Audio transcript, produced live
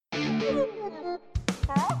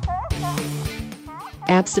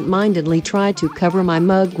Absent-mindedly tried to cover my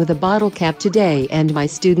mug with a bottle cap today and my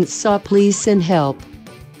students saw please send help.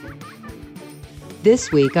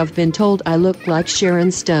 This week I've been told I look like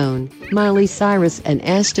Sharon Stone, Miley Cyrus and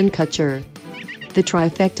Ashton Kutcher. The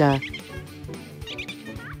trifecta.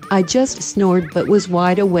 I just snored but was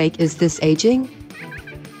wide awake. Is this aging?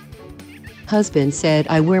 Husband said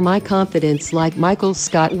I wear my confidence like Michael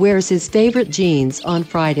Scott wears his favorite jeans on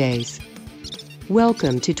Fridays.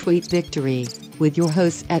 Welcome to Tweet Victory, with your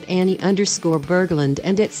hosts at Annie_Berglund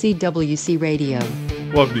and at CWC Radio.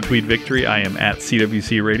 Welcome to Tweet Victory. I am at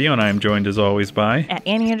CWC Radio, and I am joined as always by... At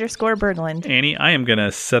Annie_Berglund. Annie, I am going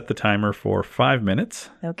to set the timer for 5 minutes.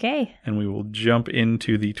 Okay. And we will jump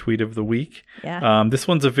into the tweet of the week. Yeah. This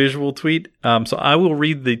one's a visual tweet, so I will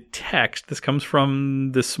read the text. This comes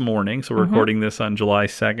from this morning, so we're recording this on July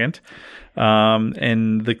 2nd.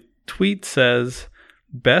 And the tweet says...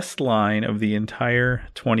 best line of the entire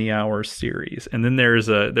 20-hour series. And then there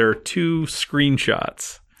are 2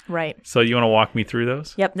 screenshots. Right. So you want to walk me through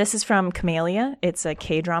those? Yep. This is from Camellia. It's a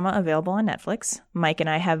K-drama available on Netflix. Mike and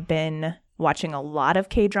I have been watching a lot of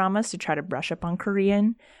K-dramas to try to brush up on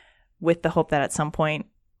Korean with the hope that at some point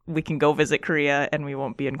we can go visit Korea and we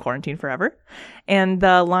won't be in quarantine forever. And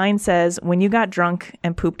the line says, "When you got drunk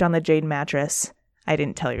and pooped on the jade mattress, I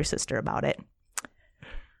didn't tell your sister about it."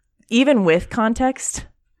 Even with context,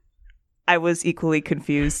 I was equally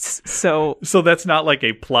confused. So that's not like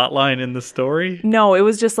a plot line in the story? No, it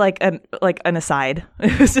was just like an aside.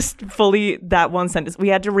 It was just fully that one sentence. We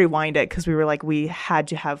had to rewind it because we were like, we had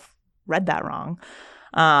to have read that wrong.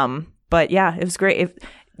 But yeah, it was great.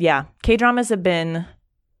 K-dramas have been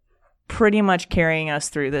pretty much carrying us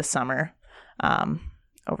through this summer over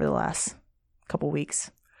the last couple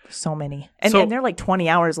weeks. So many. And they're like 20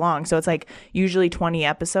 hours long. So it's like usually 20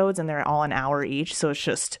 episodes and they're all an hour each. So it's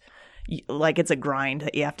just like it's a grind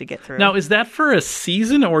that you have to get through. Now, is that for a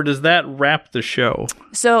season or does that wrap the show?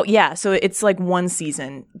 So yeah. So it's like one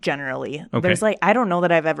season generally. Okay. There's like, I don't know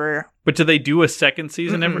that I've ever. But do they do a second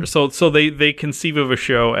season ever? So they conceive of a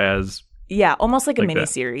show as. Yeah, almost like a mini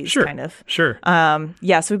miniseries, kind of. Sure. So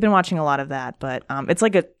we've been watching a lot of that, but it's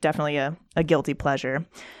like definitely a guilty pleasure.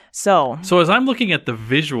 So as I'm looking at the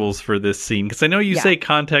visuals for this scene, because I know you say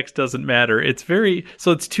context doesn't matter, it's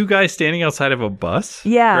 2 guys standing outside of a bus.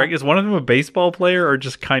 Yeah. Greg, is one of them a baseball player or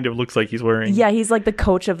just kind of looks like he's wearing? Yeah, he's like the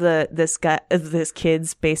coach of this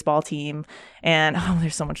kid's baseball team, and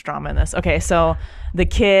there's so much drama in this. Okay, so the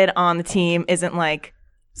kid on the team isn't like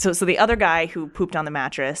so the other guy who pooped on the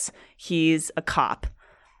mattress, he's a cop,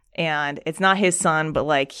 and it's not his son, but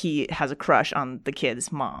like he has a crush on the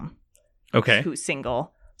kid's mom. Okay, who's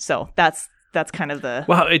single. So that's kind of the...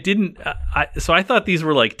 Wow, it didn't... So I thought these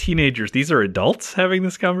were like teenagers. These are adults having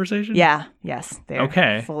this conversation? Yeah, yes.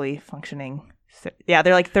 They're fully functioning. Yeah,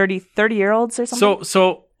 they're like 30-year-olds or something.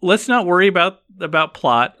 So let's not worry about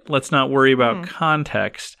plot. Let's not worry about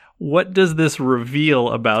context. What does this reveal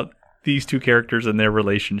about these 2 characters and their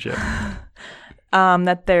relationship?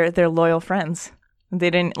 That they're loyal friends. They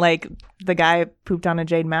didn't... Like, the guy pooped on a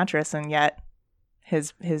jade mattress and yet...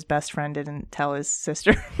 His best friend didn't tell his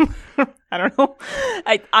sister. I don't know.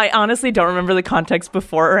 I honestly don't remember the context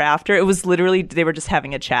before or after. It was literally they were just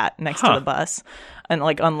having a chat next to the bus and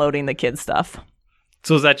like unloading the kids' stuff.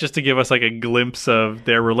 So is that just to give us like a glimpse of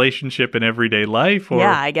their relationship in everyday life? Or?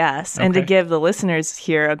 Yeah, I guess. Okay. And to give the listeners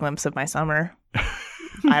here a glimpse of my summer.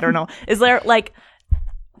 I don't know. Is there like...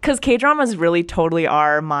 Because K-dramas really totally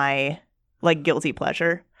are my like guilty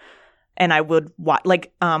pleasure. And I would watch,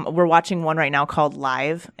 like, we're watching one right now called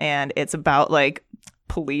Live, and it's about, like,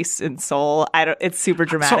 police in Seoul. It's super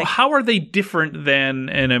dramatic. So how are they different than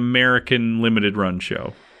an American limited run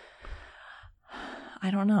show?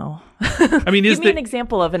 I don't know. I mean, give me an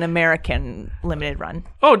example of an American limited run.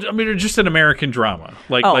 Oh, I mean, just an American drama.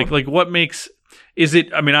 Like what makes... Is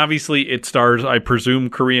it, I mean, obviously it stars, I presume,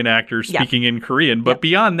 Korean actors speaking in Korean, but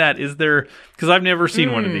beyond that, is there, because I've never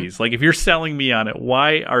seen one of these. Like, if you're selling me on it,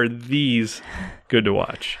 why are these good to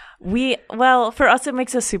watch? Well, for us, it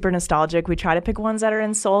makes us super nostalgic. We try to pick ones that are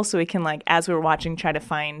in Seoul so we can, like, as we're watching, try to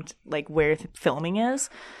find, like, where filming is.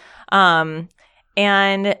 And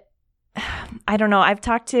I don't know, I've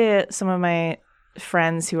talked to some of my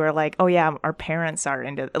friends who are like, oh yeah, our parents are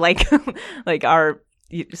into, like, like our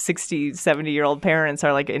 60, 70-year-old parents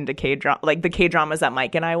are like into K-drama, like the K-dramas that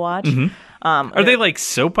Mike and I watch. Mm-hmm. Are they like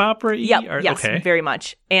soap opera-y? Yep, yes, okay. Very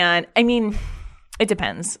much. And I mean, it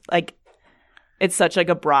depends. Like, it's such like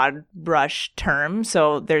a broad brush term,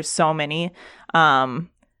 so there's so many.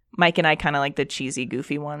 Mike and I kind of like the cheesy,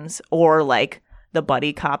 goofy ones, or like the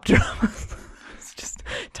buddy cop dramas. It's just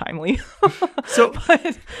timely. So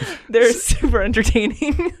But they're super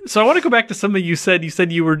entertaining. So I want to go back to something you said. You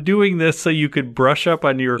said you were doing this so you could brush up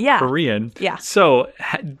on your Korean. Yeah. So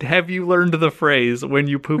have you learned the phrase "when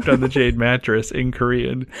you pooped on the jade mattress" in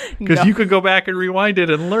Korean? Because No. you could go back and rewind it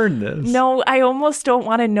and learn this. No, I almost don't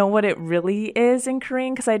want to know what it really is in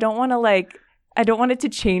Korean because I don't want it to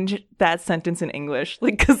change that sentence in English.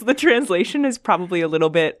 Like, because the translation is probably a little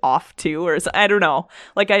bit off too, or I don't know.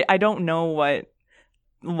 Like, I don't know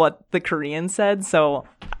what the Korean said, so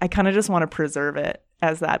I kind of just want to preserve it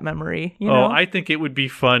as that memory. You know? I think it would be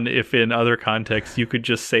fun if in other contexts you could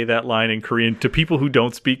just say that line in Korean to people who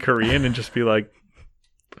don't speak Korean and just be like,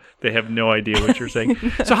 they have no idea what you're saying.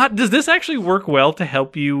 So does this actually work well to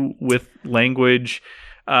help you with language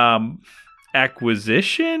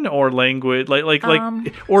acquisition or language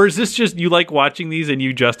or is this just you like watching these and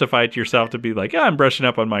you justify it to yourself to be like, I'm brushing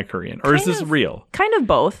up on my Korean, or is this real? Kind of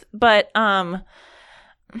both, but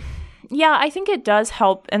yeah, I think it does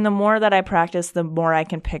help. And the more that I practice, the more I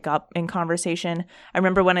can pick up in conversation. I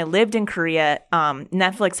remember when I lived in Korea,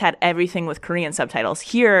 Netflix had everything with Korean subtitles.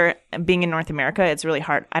 Here, being in North America, it's really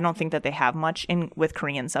hard. I don't think that they have much with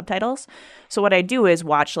Korean subtitles. So what I do is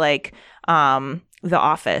watch like The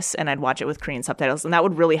Office, and I'd watch it with Korean subtitles. And that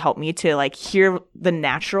would really help me to like hear the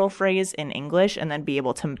natural phrase in English and then be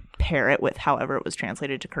able to pair it with however it was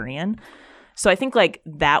translated to Korean. So I think like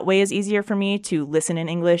that way is easier for me to listen in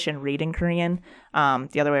English and read in Korean.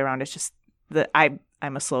 The other way around is just that I'm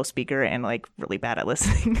a slow speaker and like really bad at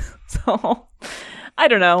listening. So I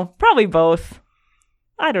don't know. Probably both.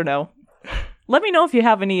 I don't know. Let me know if you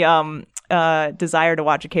have any desire to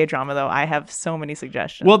watch a K-drama, though. I have so many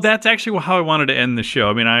suggestions. Well, that's actually how I wanted to end the show.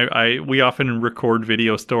 I mean, we often record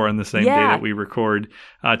Video Store on the same day that we record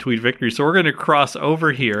Tweet Victory. So we're going to cross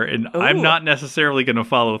over here, and I'm not necessarily going to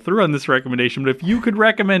follow through on this recommendation, but if you could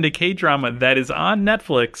recommend a K-drama that is on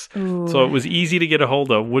Netflix, so it was easy to get a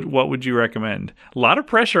hold of, what would you recommend? A lot of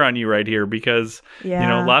pressure on you right here because,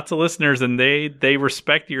 lots of listeners, and they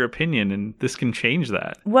respect your opinion, and this can change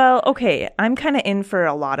that. Well, okay. I'm kind of in for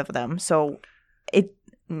a lot of them, so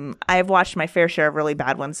I've watched my fair share of really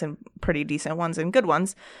bad ones and pretty decent ones and good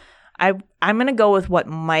ones. I'm going to go with what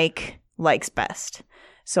Mike likes best.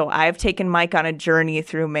 So I've taken Mike on a journey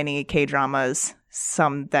through many K-dramas,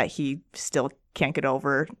 some that he still can't get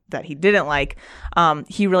over that he didn't like.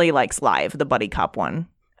 He really likes Live, the buddy cop one.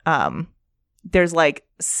 There's like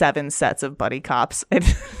 7 sets of buddy cops.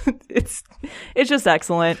 It's just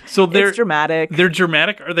excellent. So it's dramatic. They're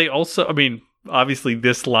dramatic. Are they also, I mean, obviously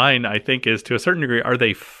this line I think is to a certain degree, are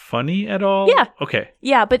they funny at all? Yeah. Okay.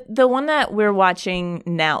 Yeah, but the one that we're watching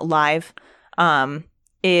now live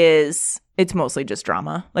it's mostly just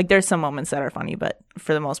drama. Like there's some moments that are funny, but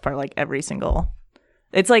for the most part, like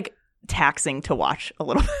it's like taxing to watch a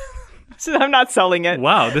little bit. So I'm not selling it.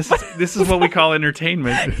 Wow, this is what we call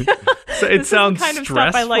entertainment. So it sounds kind of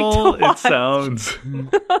stressful. Stuff I like to watch. It sounds.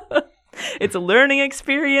 It's a learning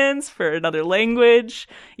experience for another language.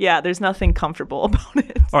 Yeah, there's nothing comfortable about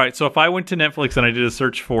it. All right, so if I went to Netflix and I did a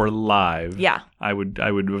search for Live, I would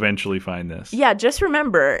eventually find this. Yeah, just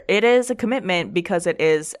remember, it is a commitment because it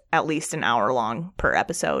is at least an hour long per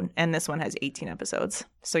episode, and this one has 18 episodes.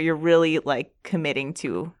 So you're really like committing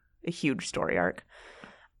to a huge story arc.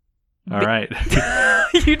 All right.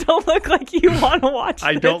 You don't look like you want to watch this.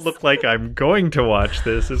 I don't look like I'm going to watch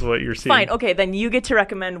this, is what you're seeing. Fine. Okay, then you get to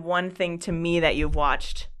recommend one thing to me that you've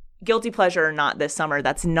watched, guilty pleasure or not, this summer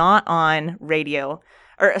that's not on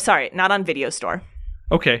not on Video Store.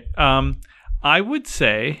 Okay. I would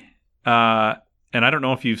say, and I don't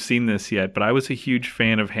know if you've seen this yet, but I was a huge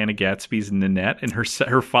fan of Hannah Gadsby's Nanette, and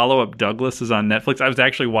her follow-up Douglas is on Netflix. I was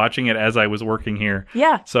actually watching it as I was working here.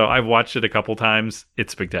 Yeah. So I've watched it a couple times.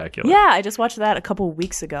 It's spectacular. Yeah, I just watched that a couple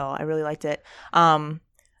weeks ago. I really liked it. I'm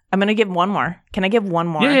going to give one more. Can I give one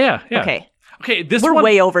more? Yeah. Okay. We're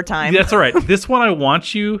way over time. That's all right. This one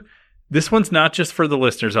this one's not just for the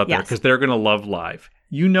listeners out there because they're going to love Live.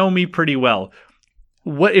 You know me pretty well.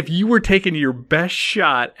 What if you were taking your best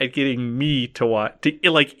shot at getting me to watch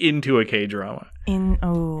into a K-drama?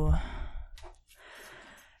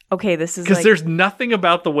 Okay, this is because there's nothing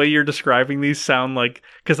about the way you're describing these sound like,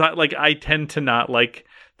 because I tend to not like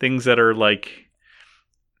things that are like,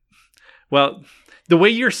 well, the way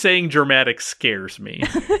you're saying dramatic scares me.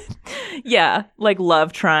 Yeah, like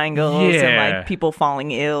love triangles and like people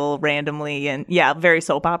falling ill randomly and very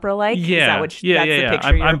soap opera like. Yeah, that's the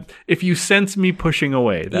picture. If you sense me pushing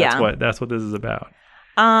away, that's what this is about.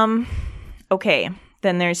 Okay,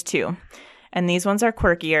 then there's 2, and these ones are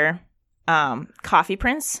quirkier. Coffee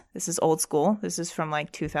Prince. This is old school. This is from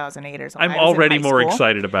like 2008 or something. I'm already more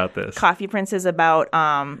excited about this. Coffee Prince is about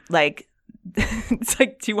like it's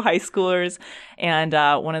like two high schoolers, and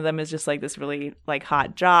one of them is just like this really like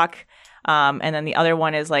hot jock, and then the other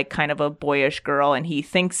one is like kind of a boyish girl, and he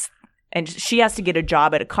thinks, and she has to get a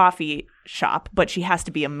job at a coffee shop, but she has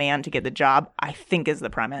to be a man to get the job, I think is the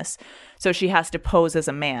premise. So she has to pose as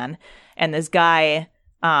a man, and this guy,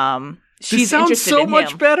 she's sounds interested so in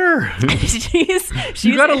much him. better. she's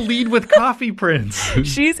You got to lead with Coffee Prince.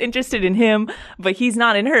 she's interested in him, but he's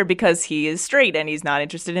not in her because he is straight and he's not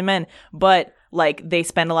interested in men. But like they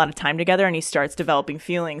spend a lot of time together, and he starts developing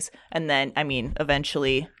feelings, and then I mean,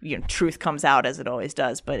 eventually, truth comes out as it always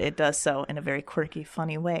does, but it does so in a very quirky,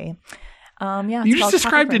 funny way. Yeah, You just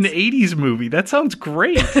described an 80s movie. That sounds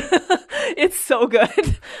great. It's so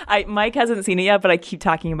good. Mike hasn't seen it yet, but I keep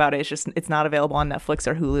talking about it. It's not available on Netflix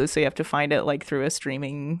or Hulu, so you have to find it like through a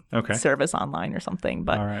streaming service online or something.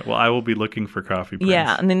 But all right. Well, I will be looking for Coffee Prince.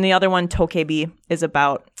 Yeah, and then the other one, Tokebi, is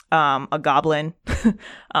about a goblin,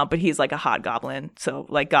 but he's like a hot goblin. So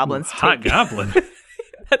like goblins. Hot goblin.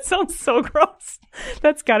 That sounds so gross.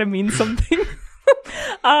 That's got to mean something.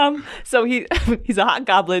 So he's a hot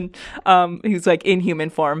goblin. He's like in human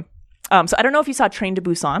form. So I don't know if you saw Train to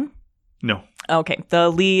Busan. No. Okay. The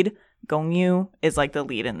lead, Gong Yu, is like the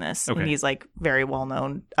lead in this. Okay. And he's like very well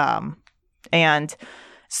known. And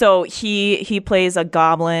so he plays a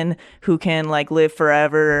goblin who can like live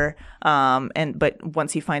forever. But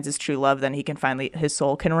once he finds his true love, then he can finally, his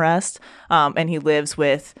soul can rest. And he lives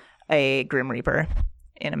with a Grim Reaper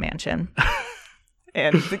in a mansion.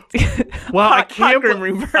 And wow, I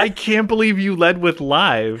can't believe you led with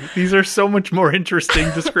live. These are so much more interesting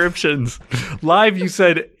descriptions. Live, you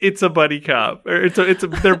said it's a buddy cop, or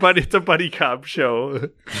it's a buddy cop show.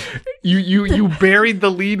 You buried the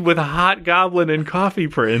lead with a hot goblin and Coffee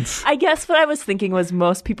Prince. I guess what I was thinking was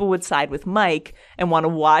most people would side with Mike and want to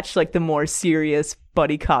watch like the more serious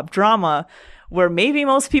buddy cop drama, where maybe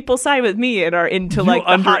most people side with me and are into like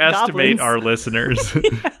the underestimate hot our listeners.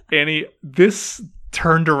 Yeah. Annie, this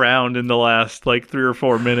turned around in the last like 3 or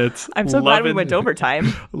 4 minutes. I'm so glad we went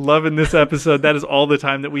overtime. Loving this episode. That is all the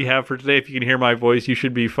time that we have for today. If you can hear my voice, you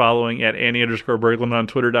should be following at Annie_Berglund on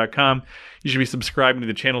Twitter.com. You should be subscribing to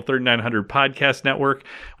the Channel 3900 podcast network.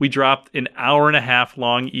 We dropped an hour-and-a-half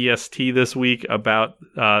long EST this week about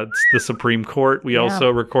the Supreme Court. We also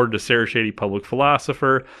recorded a Sarah Shady Public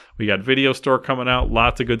Philosopher. We got Video Store coming out.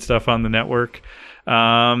 Lots of good stuff on the network.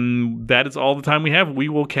 That is all the time we have. We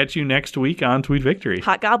will catch you next week on Tweet Victory.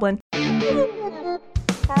 Hot Goblin.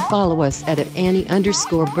 Follow us at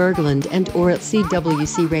Annie_Berglund and or at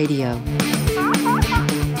CWC Radio.